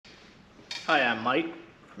Hi, I'm Mike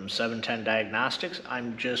from 710 Diagnostics.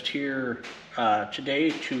 I'm just here today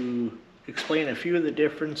to explain a few of the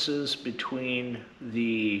differences between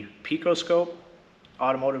the picoscope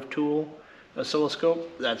automotive tool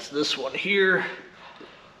oscilloscope. That's this one here.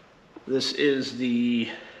 This is the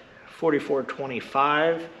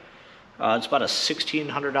 4425. It's about a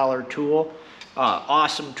 $1,600 tool.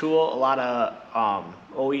 Awesome tool. A lot of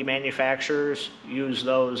OE manufacturers use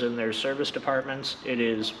those in their service departments. It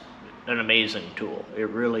is an amazing tool. It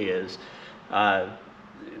really is.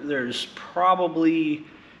 There's probably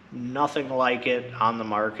nothing like it on the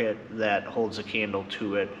market that holds a candle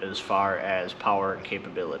to it as far as power and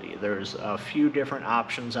capability. There's a few different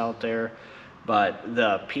options out there, but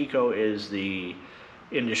the Pico is the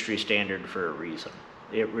industry standard for a reason.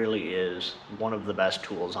 It really is one of the best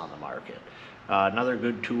tools on the market. Another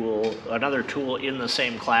tool in the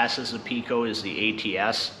same class as the Pico is the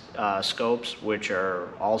ATS scopes, which are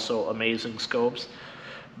also amazing scopes.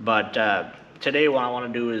 But today what I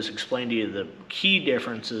want to do is explain to you the key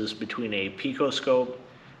differences between a picoscope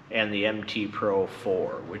and the MT Pro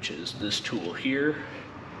 4, which is this tool here.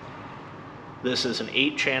 This is an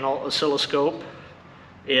 8-channel oscilloscope.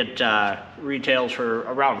 It retails for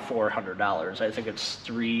around $400. I think it's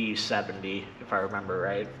 $370 if I remember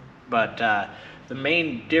right. But the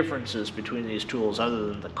main differences between these tools, other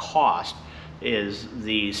than the cost, is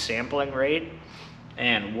the sampling rate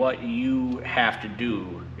and what you have to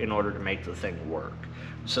do in order to make the thing work.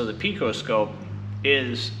 So the picoscope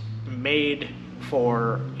is made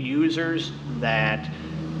for users that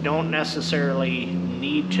don't necessarily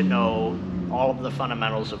need to know all of the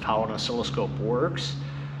fundamentals of how an oscilloscope works,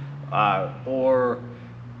 or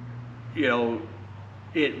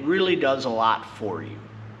it really does a lot for you,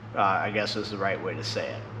 I guess is the right way to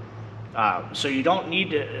say it. So you don't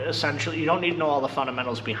need to know all the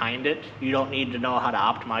fundamentals behind it. You don't need to know how to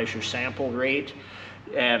optimize your sample rate.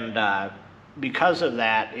 And because of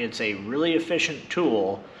that, it's a really efficient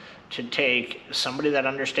tool to take somebody that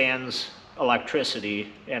understands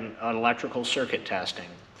electricity and electrical circuit testing,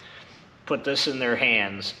 put this in their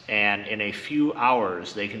hands, and in a few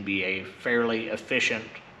hours they can be a fairly efficient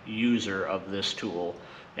user of this tool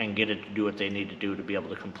and get it to do what they need to do to be able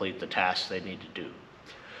to complete the tasks they need to do.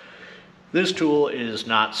 This tool is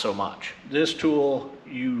not so much. This tool,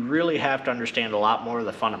 you really have to understand a lot more of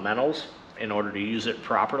the fundamentals in order to use it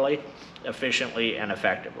properly, efficiently, and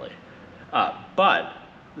effectively. But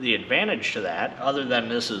the advantage to that, other than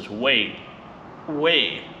this is way,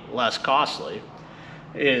 way less costly,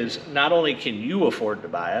 is not only can you afford to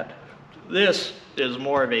buy it, this is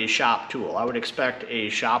more of a shop tool. I would expect a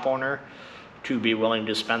shop owner to be willing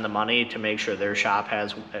to spend the money to make sure their shop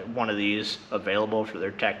has one of these available for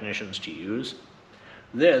their technicians to use.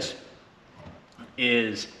 This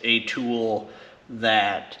is a tool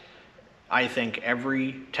that I think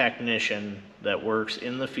every technician that works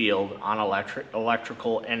in the field on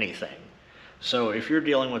electrical anything. So if you're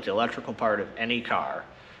dealing with the electrical part of any car,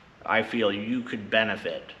 I feel you could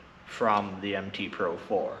benefit from the MT Pro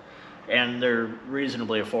 4. And they're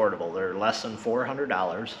reasonably affordable. They're less than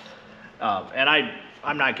 $400. And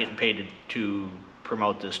I'm not getting paid to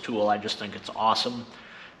promote this tool. I just think it's awesome,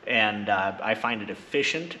 and I find it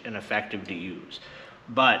efficient and effective to use.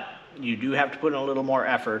 But you do have to put in a little more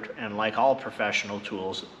effort, and like all professional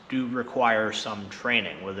tools, do require some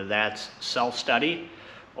training, whether that's self-study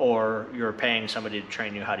or you're paying somebody to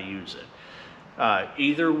train you how to use it.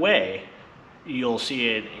 Either way, you'll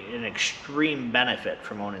see an extreme benefit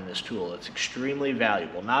from owning this tool. It's extremely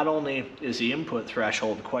valuable. Not only is the input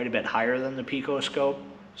threshold quite a bit higher than the picoscope,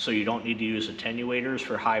 so you don't need to use attenuators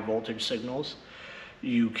for high voltage signals.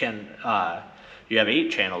 You have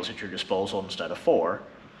 8 channels at your disposal instead of 4.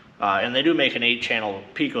 And they do make an 8-channel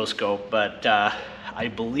picoscope, but I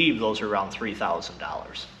believe those are around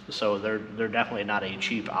 $3,000. So they're definitely not a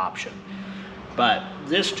cheap option. But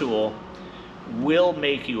this tool will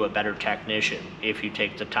make you a better technician if you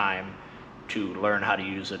take the time to learn how to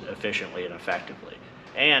use it efficiently and effectively.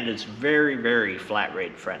 And it's very, very flat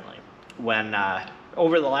rate friendly. When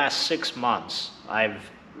over the last 6 months,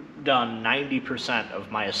 I've done 90% of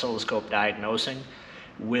my oscilloscope diagnosing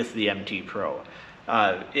with the MT Pro.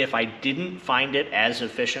 If I didn't find it as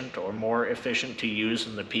efficient or more efficient to use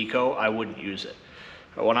than the Pico, I wouldn't use it.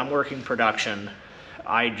 But when I'm working production,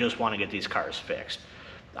 I just want to get these cars fixed.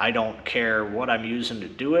 I don't care what I'm using to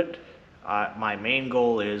do it. My main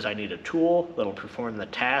goal is I need a tool that'll perform the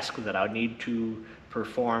task that I need to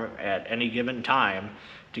perform at any given time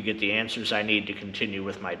to get the answers I need to continue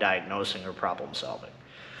with my diagnosing or problem solving.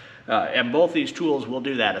 And both these tools will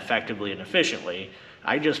do that effectively and efficiently.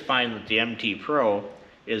 I just find that the MT Pro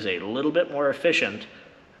is a little bit more efficient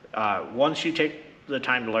once you take the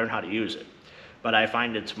time to learn how to use it. But I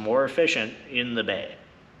find it's more efficient in the bay.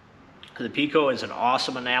 The Pico is an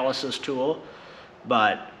awesome analysis tool,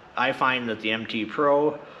 but I find that the MT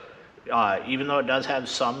Pro, even though it does have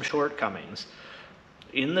some shortcomings,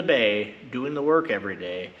 in the bay, doing the work every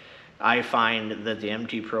day, I find that the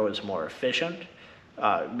MT Pro is more efficient,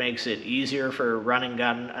 makes it easier for run and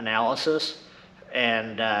gun analysis,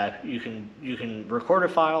 and you can record a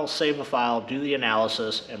file, save a file, do the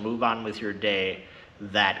analysis, and move on with your day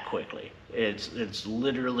that quickly. It's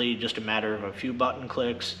literally just a matter of a few button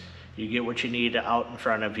clicks. You get what you need out in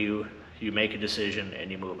front of you, you make a decision, and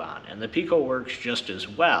you move on. And the Pico works just as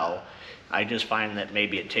well. I just find that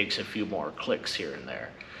maybe it takes a few more clicks here and there.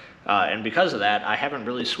 And because of that, I haven't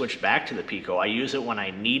really switched back to the Pico. I use it when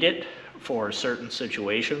I need it for certain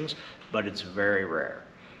situations, but it's very rare.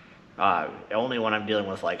 Only when I'm dealing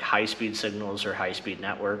with like high-speed signals or high-speed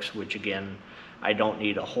networks, which again, I don't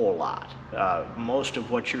need a whole lot. Most of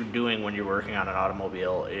what you're doing when you're working on an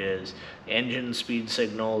automobile is engine speed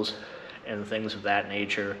signals and things of that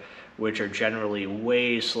nature, which are generally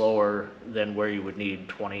way slower than where you would need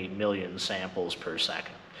 20 million samples per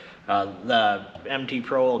second. The MT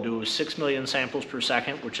Pro will do 6 million samples per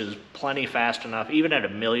second, which is plenty fast enough. Even at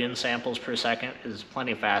 1 million samples per second is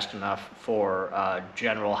plenty fast enough for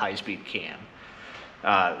general high-speed CAN.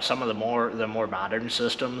 Some of the more modern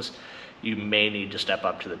systems, you may need to step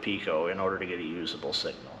up to the Pico in order to get a usable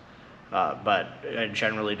signal. But I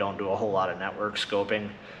generally don't do a whole lot of network scoping,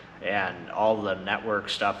 and all the network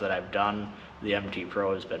stuff that I've done, the MT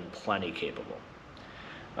Pro has been plenty capable.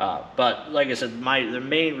 But like I said, the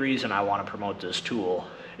main reason I want to promote this tool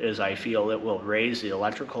is I feel it will raise the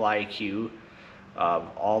electrical IQ of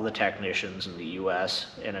all the technicians in the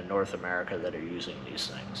US and in North America that are using these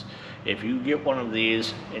things. If you get one of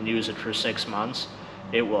these and use it for 6 months,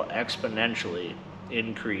 it will exponentially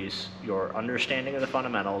increase your understanding of the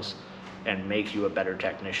fundamentals and make you a better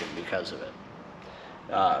technician because of it.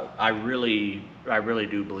 I really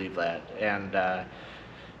do believe that, and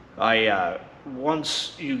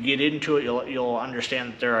once you get into it, you'll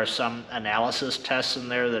understand that there are some analysis tests in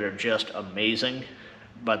there that are just amazing,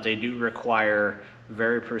 but they do require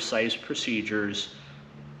very precise procedures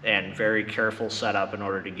and very careful setup in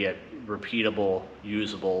order to get repeatable,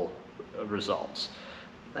 usable results.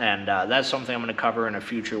 And that's something I'm going to cover in a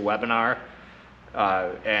future webinar,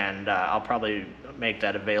 and I'll probably make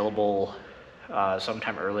that available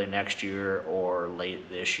sometime early next year or late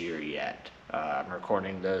this year yet. I'm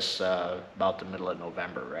recording this about the middle of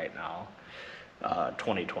November right now,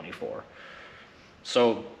 2024.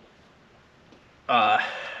 So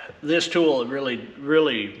this tool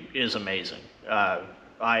really is amazing.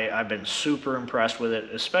 I've been super impressed with it,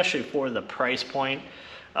 especially for the price point.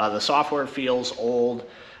 The software feels old,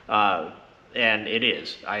 and it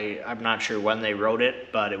is. I'm not sure when they wrote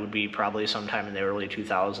it, but it would be probably sometime in the early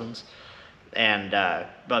 2000s. And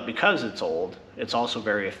but because it's old, it's also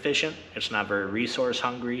very efficient. It's not very resource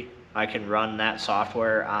hungry. I can run that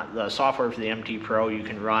software, the software for the MT Pro you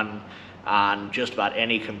can run on just about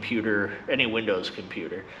any computer, any Windows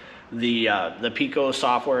computer. The Pico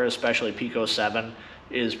software, especially Pico 7,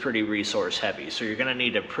 is pretty resource heavy. So you're gonna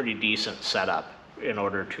need a pretty decent setup in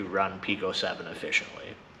order to run Pico 7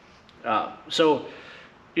 efficiently. So,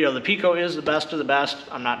 you know, the Pico is the best of the best.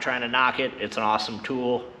 I'm not trying to knock it. It's an awesome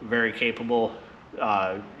tool, very capable.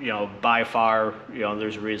 You know, by far, you know,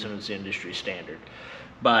 there's a reason it's the industry standard.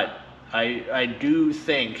 But I do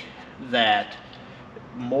think that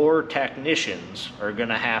more technicians are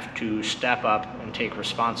gonna have to step up and take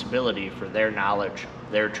responsibility for their knowledge,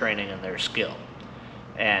 their training, and their skill.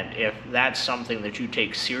 And if that's something that you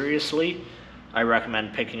take seriously, I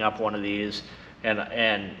recommend picking up one of these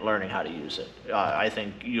and learning how to use it. I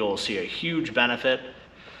think you'll see a huge benefit.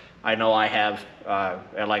 I know I have,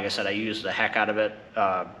 and like I said, I use the heck out of it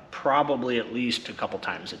probably at least a couple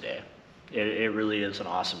times a day. It really is an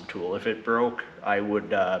awesome tool. If it broke, I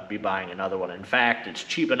would be buying another one. In fact, it's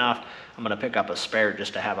cheap enough, I'm gonna pick up a spare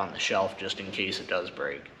just to have on the shelf just in case it does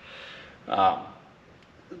break.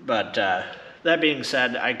 But that being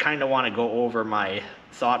said, I kind of want to go over my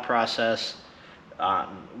thought process on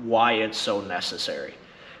why it's so necessary.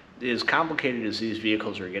 As complicated as these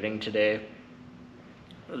vehicles are getting today,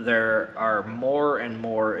 there are more and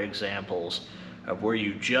more examples of where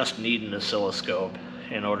you just need an oscilloscope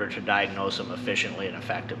in order to diagnose them efficiently and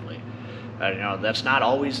effectively. You know, that's not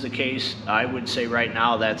always the case. I would say right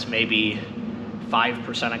now that's maybe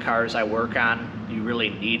 5% of cars I work on, you really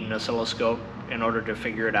need an oscilloscope in order to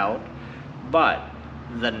figure it out. But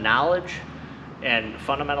the knowledge and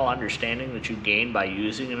fundamental understanding that you gain by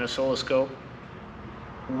using an oscilloscope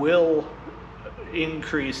will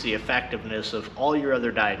increase the effectiveness of all your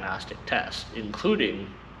other diagnostic tests, including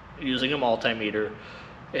using a multimeter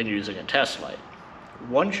and using a test light.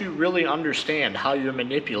 Once you really understand how you're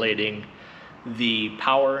manipulating the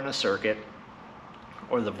power in a circuit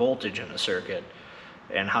or the voltage in a circuit,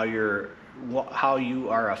 and how you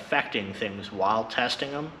are affecting things while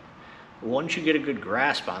testing them, once you get a good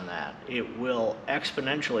grasp on that, it will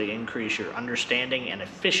exponentially increase your understanding and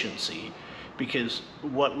efficiency, because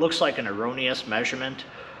what looks like an erroneous measurement,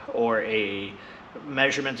 or a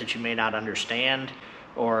measurement that you may not understand,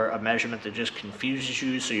 or a measurement that just confuses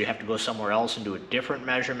you so you have to go somewhere else and do a different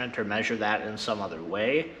measurement or measure that in some other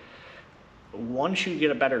way, once you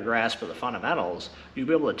get a better grasp of the fundamentals, you'll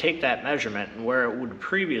be able to take that measurement, and where it would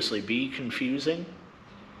previously be confusing,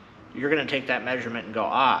 you're going to take that measurement and go,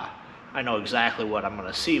 I know exactly what I'm going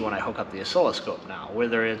to see when I hook up the oscilloscope now.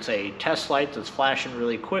 Whether it's a test light that's flashing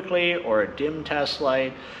really quickly, or a dim test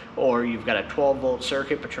light, or you've got a 12-volt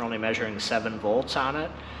circuit but you're only measuring 7 volts on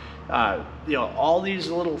it. All these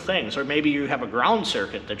little things. Or maybe you have a ground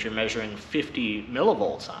circuit that you're measuring 50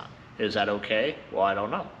 millivolts on. Is that okay? Well, I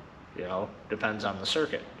don't know. Depends on the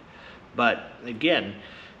circuit. But again,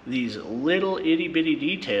 these little itty-bitty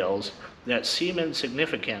details that seem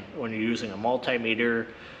insignificant when you're using a multimeter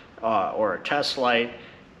or a test light,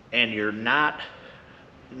 and you're not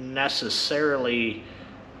necessarily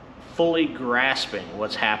fully grasping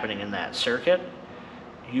what's happening in that circuit,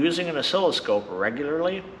 using an oscilloscope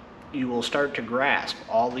regularly, you will start to grasp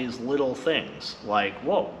all these little things, like,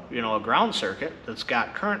 whoa, a ground circuit that's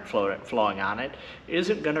got current flowing on it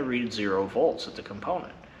isn't going to read 0 volts at the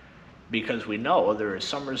component, because we know there is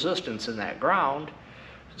some resistance in that ground.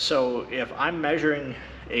 So if I'm measuring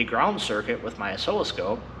a ground circuit with my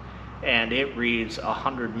oscilloscope and it reads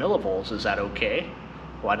 100 millivolts, is that okay?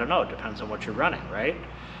 Well, I don't know. It depends on what you're running, right?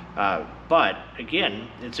 But again,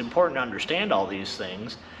 it's important to understand all these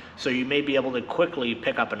things, so you may be able to quickly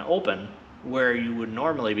pick up an open where you would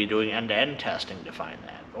normally be doing end-to-end testing to find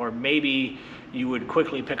that. Or maybe you would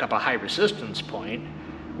quickly pick up a high resistance point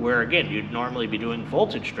where, again, you'd normally be doing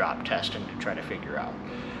voltage drop testing to try to figure out.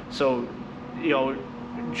 So,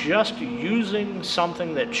 just using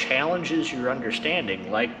something that challenges your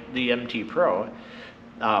understanding, like the MT Pro,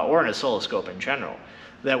 or an oscilloscope in general,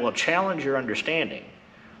 that will challenge your understanding,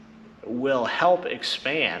 will help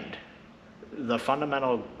expand the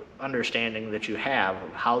fundamental understanding that you have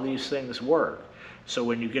of how these things work. So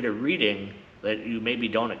when you get a reading that you maybe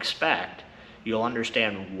don't expect, you'll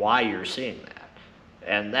understand why you're seeing that.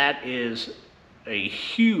 And that is a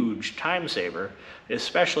huge time saver,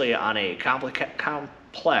 especially on a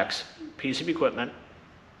complex piece of equipment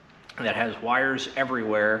that has wires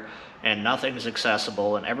everywhere and nothing's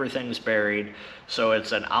accessible and everything's buried. So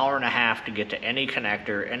it's an hour and a half to get to any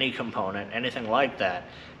connector, any component, anything like that.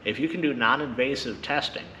 If you can do non-invasive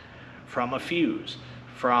testing from a fuse,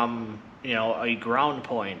 from a ground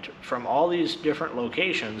point, from all these different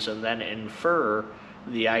locations, and then infer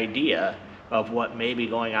the idea of what may be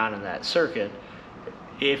going on in that circuit,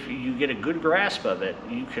 if you get a good grasp of it,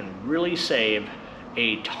 you can really save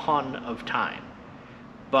a ton of time.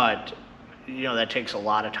 But that takes a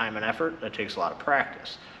lot of time and effort. That takes a lot of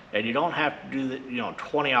practice, and you don't have to do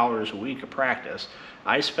 20 hours a week of practice.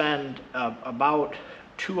 I spend about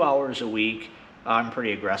 2 hours a week. I'm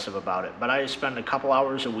pretty aggressive about it, but I spend a couple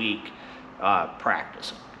hours a week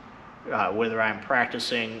practicing. Whether I'm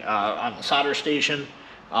practicing on the solder station,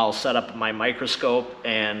 I'll set up my microscope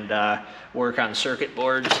and work on circuit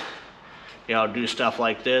boards. Do stuff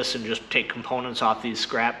like this and just take components off these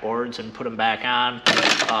scrap boards and put them back on.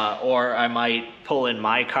 Or I might pull in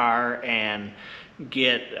my car and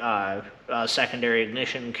get a secondary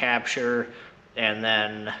ignition capture and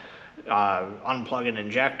then unplug an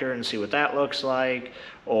injector and see what that looks like.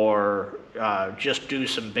 Or just do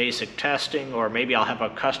some basic testing. Or maybe I'll have a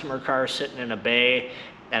customer car sitting in a bay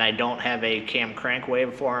and I don't have a cam crank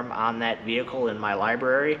waveform on that vehicle in my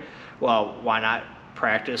library. Well, why not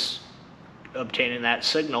practice obtaining that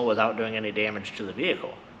signal without doing any damage to the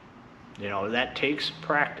vehicle? That takes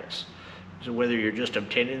practice. So whether you're just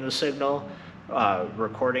obtaining the signal,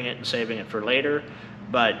 recording it and saving it for later,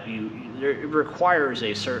 but it requires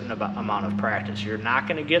a certain amount of practice. You're not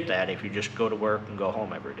going to get that if you just go to work and go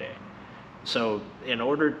home every day. So in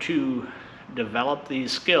order to develop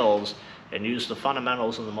these skills and use the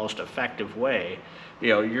fundamentals in the most effective way,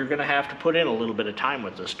 you're going to have to put in a little bit of time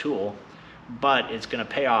with this tool, but it's going to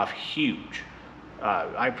pay off huge.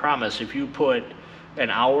 I promise, if you put an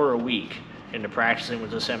hour a week into practicing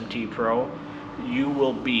with this MT Pro, you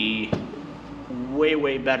will be way,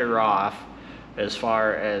 way better off as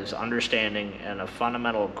far as understanding and a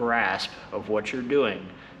fundamental grasp of what you're doing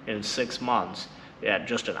in 6 months at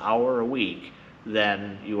just an hour a week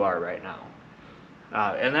than you are right now.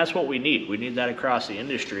 And that's what we need. We need that across the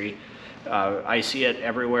industry. I see it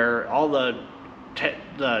everywhere. All the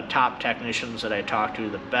top technicians that I talk to,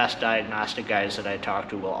 the best diagnostic guys that I talk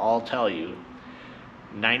to, will all tell you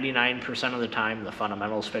 99% of the time the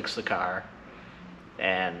fundamentals fix the car.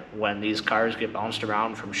 And when these cars get bounced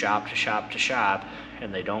around from shop to shop to shop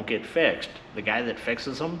and they don't get fixed, the guy that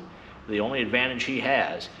fixes them, the only advantage he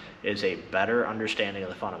has is a better understanding of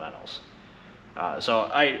the fundamentals. So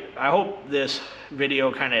I hope this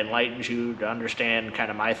video kind of enlightens you to understand kind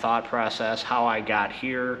of my thought process, how I got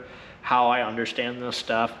here, how I understand this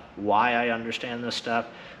stuff, why I understand this stuff,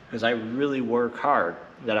 because I really work hard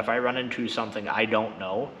that if I run into something I don't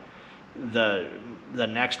know, the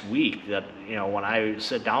next week, that, you know, when I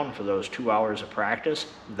sit down for those 2 hours of practice,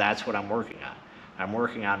 that's what I'm working on. I'm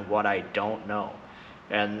working on what I don't know.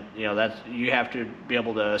 And, you know, that's, you have to be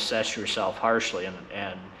able to assess yourself harshly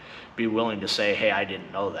and be willing to say, hey, I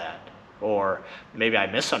didn't know that. Or maybe I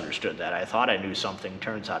misunderstood that. I thought I knew something,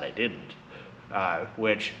 turns out I didn't,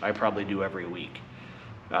 which I probably do every week.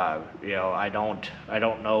 You know, I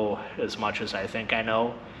don't know as much as I think I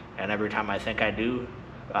know, and every time I think I do,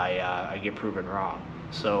 I get proven wrong.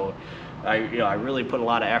 So I really put a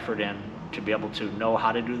lot of effort in to be able to know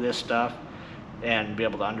how to do this stuff and be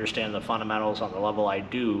able to understand the fundamentals on the level I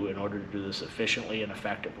do in order to do this efficiently and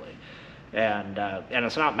effectively. And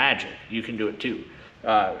it's not magic. You can do it too.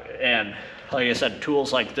 And like I said,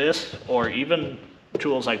 tools like this, or even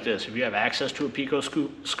tools like this, if you have access to a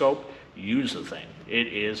Oscilloscope, use the thing. It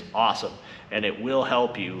is awesome, and it will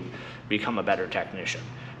help you become a better technician.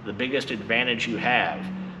 The biggest advantage you have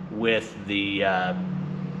with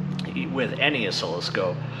with any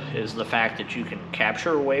oscilloscope is the fact that you can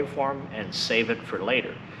capture a waveform and save it for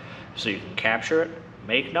later. So you can capture it,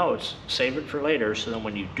 make notes, save it for later, so then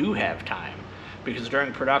when you do have time, because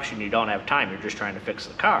during production you don't have time, you're just trying to fix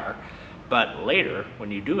the car, but later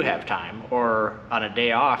when you do have time, or on a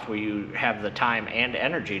day off where you have the time and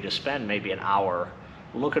energy to spend maybe an hour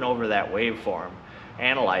looking over that waveform,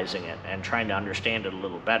 analyzing it and trying to understand it a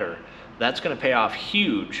little better, that's going to pay off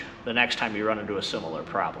huge the next time you run into a similar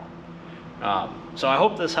problem. So I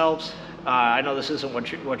hope this helps. I know this isn't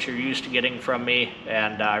what you're used to getting from me,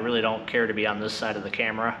 and I really don't care to be on this side of the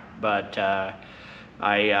camera, but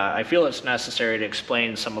I feel it's necessary to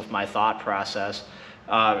explain some of my thought process.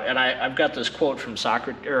 And I've got this quote from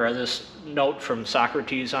Socrates, or this note from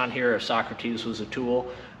Socrates on here, if Socrates was a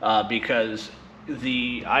tool, because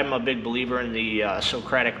I'm a big believer in the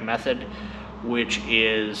Socratic method, which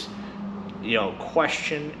is, you know,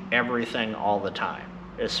 question everything all the time,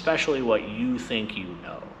 especially what you think you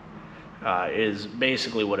know, is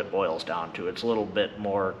basically what it boils down to. It's a little bit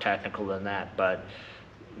more technical than that, but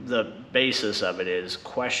the basis of it is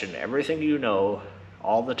question everything you know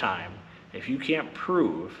all the time. If you can't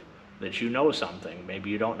prove that you know something, maybe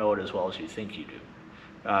you don't know it as well as you think you do.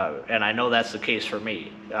 And I know that's the case for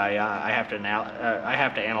me. I have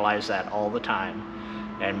to analyze that all the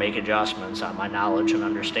time and make adjustments on my knowledge and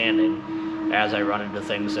understanding as I run into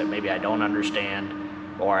things that maybe I don't understand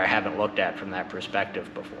or I haven't looked at from that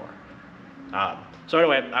perspective before. So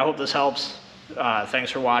anyway, I hope this helps.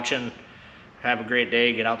 Thanks for watching. Have a great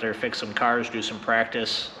day. Get out there, fix some cars, do some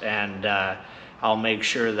practice, and I'll make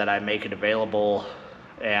sure that I make it available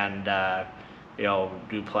and you know,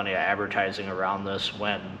 do plenty of advertising around this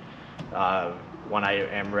when I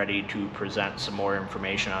am ready to present some more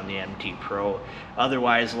information on the MT Pro.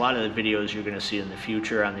 Otherwise, a lot of the videos you're going to see in the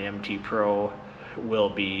future on the MT Pro will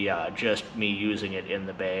be just me using it in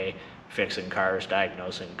the bay, fixing cars,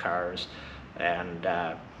 diagnosing cars, and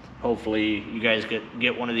hopefully you guys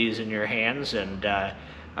get one of these in your hands, and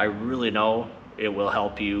I really know it will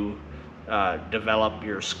help you develop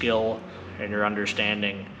your skill and your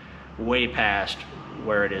understanding way past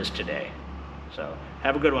where it is today. So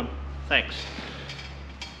have a good one. Thanks.